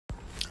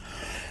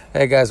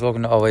Hey guys,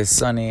 welcome to Always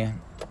Sunny.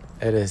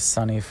 It is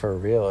sunny for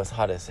real. It's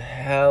hot as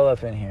hell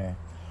up in here.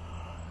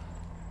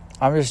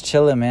 I'm just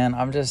chilling, man.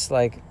 I'm just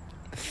like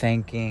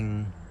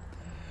thinking,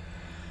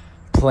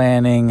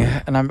 planning,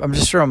 and I'm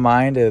just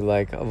reminded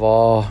like of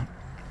all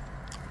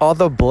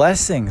the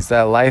blessings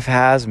that life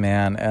has,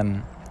 man.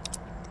 And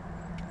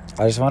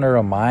I just want to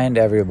remind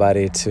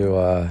everybody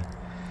to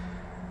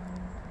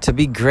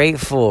be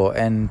grateful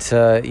and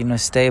to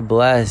stay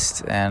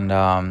blessed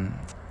and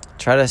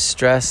try to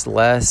stress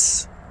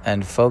less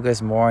and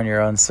focus more on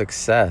your own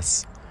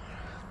success.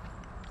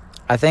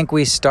 I think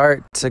we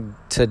start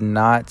to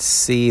not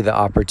see the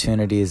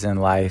opportunities in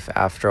life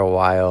after a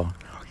while.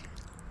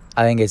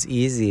 I think it's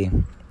easy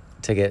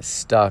to get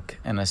stuck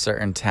in a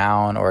certain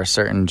town or a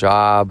certain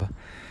job,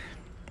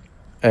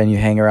 and you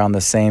hang around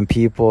the same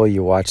people,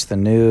 you watch the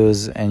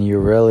news, and you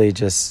really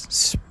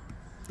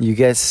you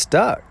get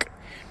stuck.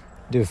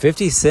 Dude,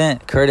 50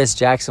 Cent, Curtis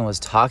Jackson was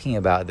talking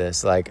about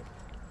this, like,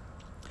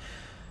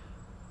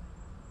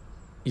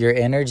 your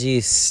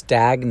energy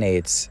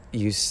stagnates.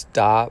 You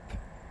stop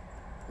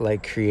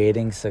like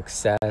creating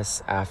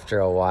success after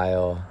a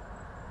while.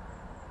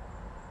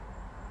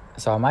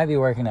 So I might be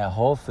working at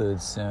Whole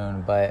Foods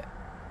soon, but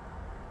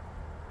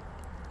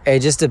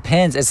it just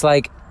depends. It's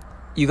like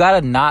you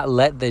gotta not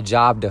let the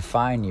job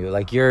define you.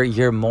 Like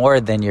you're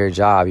more than your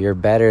job. You're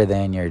better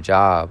than your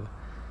job.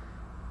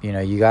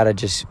 You gotta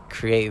just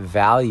create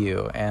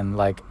value and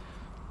like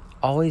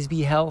always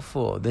be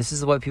helpful. This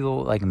is what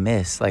people like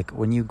miss. Like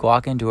when you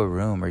walk into a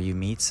room or you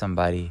meet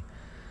somebody,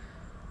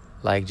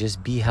 like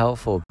just be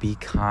helpful, be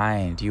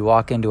kind. You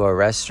walk into a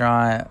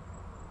restaurant,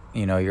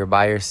 you're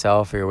by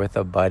yourself or you're with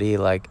a buddy,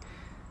 like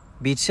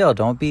be chill.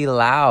 Don't be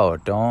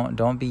loud.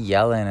 Don't be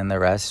yelling in the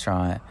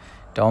restaurant.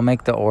 Don't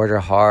make the order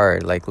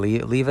hard. Like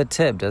leave a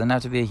tip. Doesn't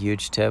have to be a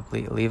huge tip.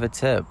 Leave a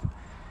tip.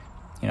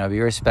 Be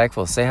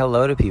respectful. Say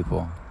hello to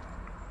people.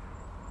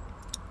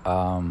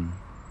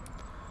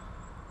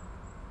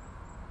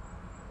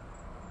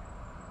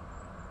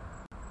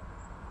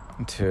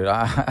 Dude,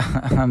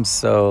 I'm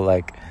so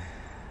like,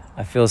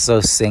 I feel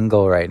so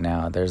single right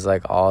now. There's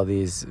like all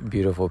these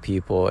beautiful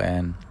people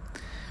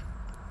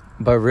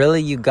but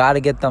really you got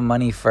to get the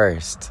money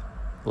first.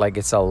 Like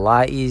it's a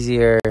lot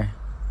easier.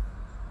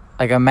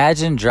 Like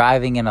imagine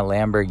driving in a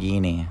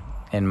Lamborghini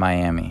in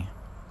Miami.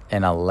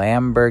 In a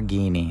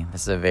Lamborghini.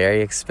 This is a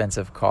very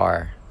expensive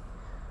car.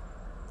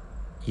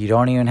 You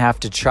don't even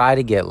have to try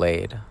to get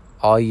laid.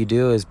 All you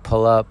do is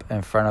pull up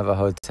in front of a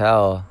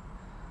hotel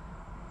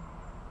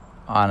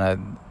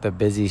on the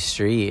busy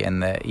street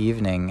in the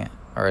evening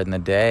or in the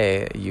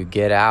day. You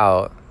get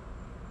out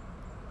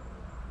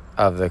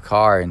of the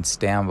car and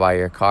stand by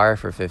your car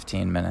for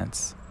 15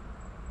 minutes.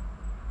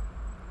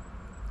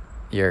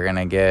 You're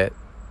gonna get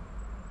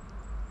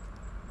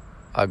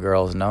a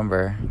girl's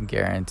number,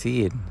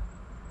 guaranteed.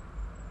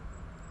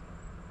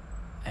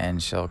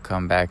 And she'll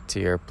come back to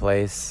your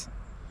place.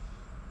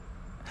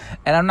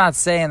 And I'm not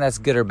saying that's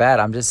good or bad.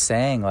 I'm just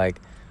saying,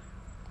 like,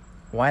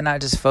 why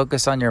not just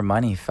focus on your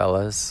money,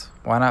 fellas?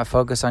 Why not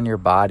focus on your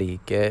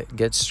body?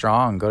 Get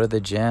strong. Go to the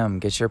gym.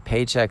 Get your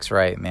paychecks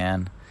right,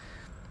 man.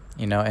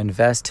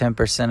 Invest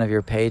 10% of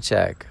your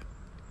paycheck.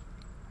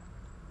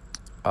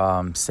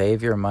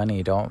 Save your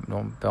money.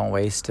 Don't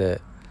waste it.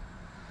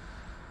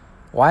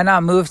 Why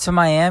not move to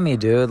Miami,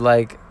 dude?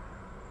 Like,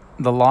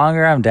 the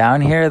longer I'm down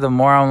here, the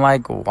more I'm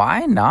like,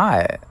 why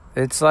not?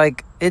 It's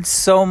like, it's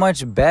so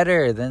much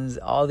better than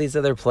all these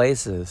other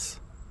places.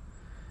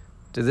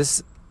 Dude,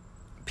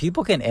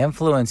 people can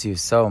influence you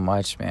so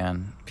much,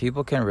 man.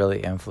 People can really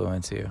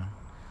influence you.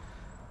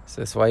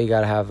 So that's why you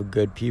gotta have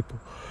good people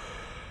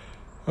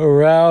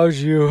around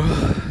you.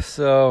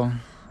 So,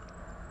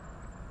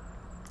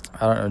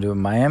 I don't know, dude.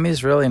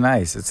 Miami's really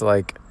nice. It's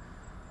like,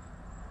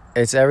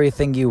 it's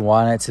everything you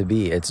want it to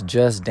be. It's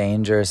just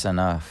dangerous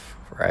enough,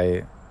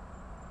 right?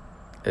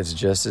 It's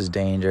just as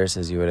dangerous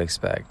as you would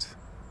expect.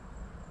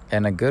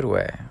 In a good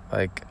way.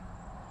 Like,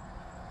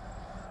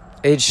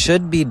 it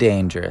should be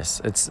dangerous.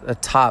 It's a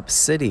top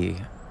city.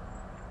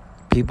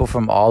 People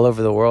from all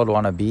over the world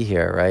want to be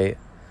here, right?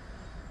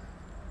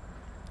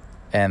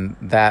 And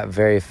that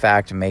very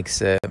fact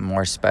makes it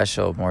more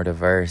special, more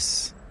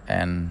diverse,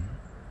 and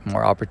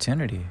more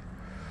opportunity.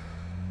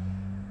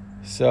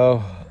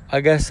 So,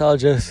 I guess I'll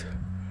just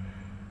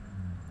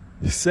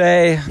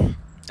say,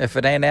 if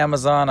it ain't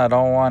Amazon, I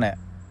don't want it.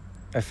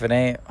 If it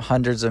ain't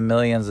hundreds of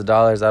millions of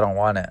dollars, I don't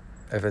want it.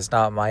 If it's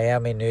not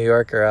Miami, New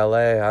York, or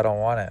LA, I don't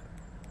want it.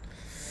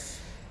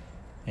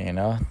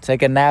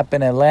 Take a nap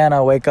in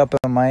Atlanta, wake up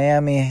in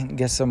Miami,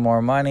 get some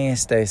more money,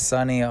 stay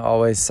sunny,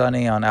 Always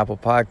Sunny on Apple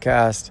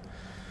Podcast.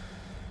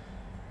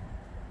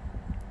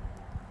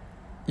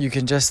 You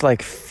can just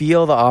like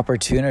feel the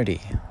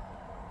opportunity.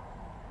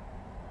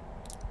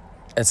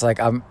 It's like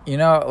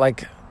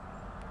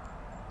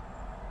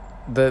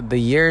the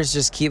years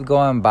just keep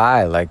going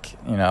by. Like,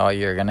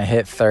 you're gonna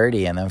hit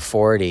 30 and then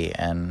 40,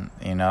 and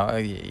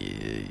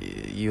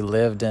you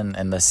lived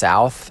in the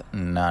South.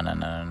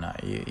 No.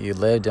 You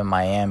lived in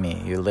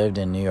Miami. You lived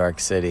in New York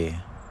City.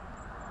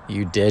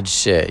 You did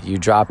shit. You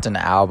dropped an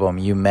album.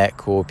 You met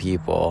cool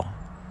people.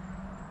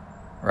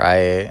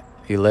 Right?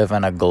 You live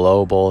in a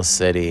global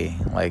city.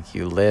 Like,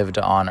 you lived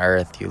on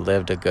Earth. You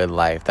lived a good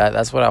life.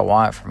 That's what I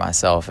want for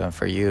myself and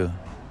for you.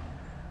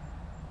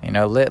 You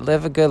know,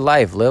 live a good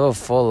life. Live a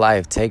full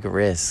life. Take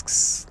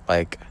risks.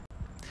 Like,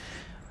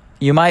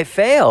 you might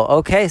fail.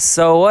 Okay,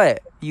 so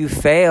what? You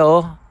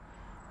fail,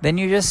 then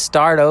you just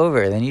start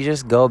over. Then you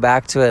just go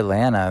back to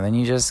Atlanta. Then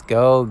you just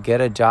go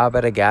get a job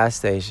at a gas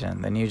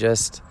station. Then you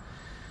just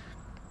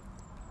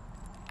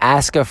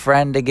ask a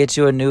friend to get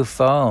you a new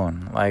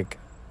phone. Like,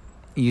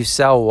 you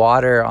sell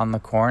water on the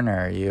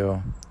corner.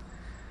 You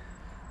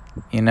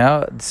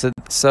know,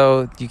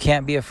 so you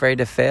can't be afraid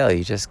to fail.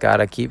 You just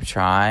gotta keep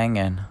trying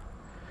and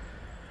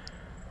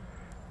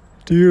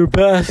do your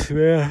best,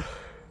 man.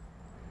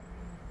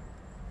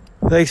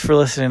 Thanks for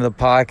listening to the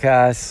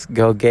podcast.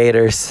 Go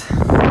Gators.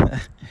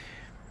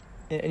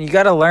 And you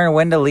got to learn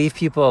when to leave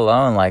people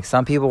alone. Like,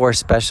 some people were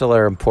special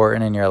or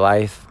important in your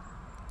life.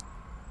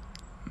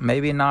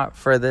 Maybe not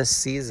for this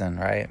season,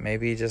 right?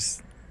 Maybe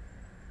just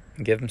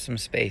give them some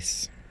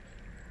space.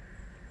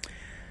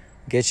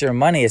 Get your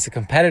money. It's a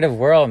competitive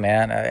world,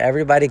 man.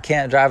 Everybody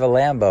can't drive a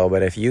Lambo,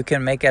 but if you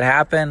can make it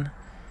happen,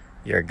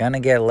 you're going to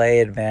get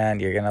laid, man.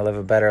 You're going to live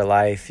a better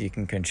life. You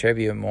can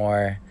contribute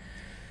more.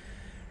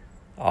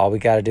 All we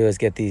got to do is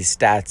get these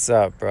stats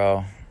up,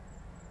 bro.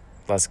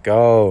 Let's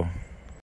go.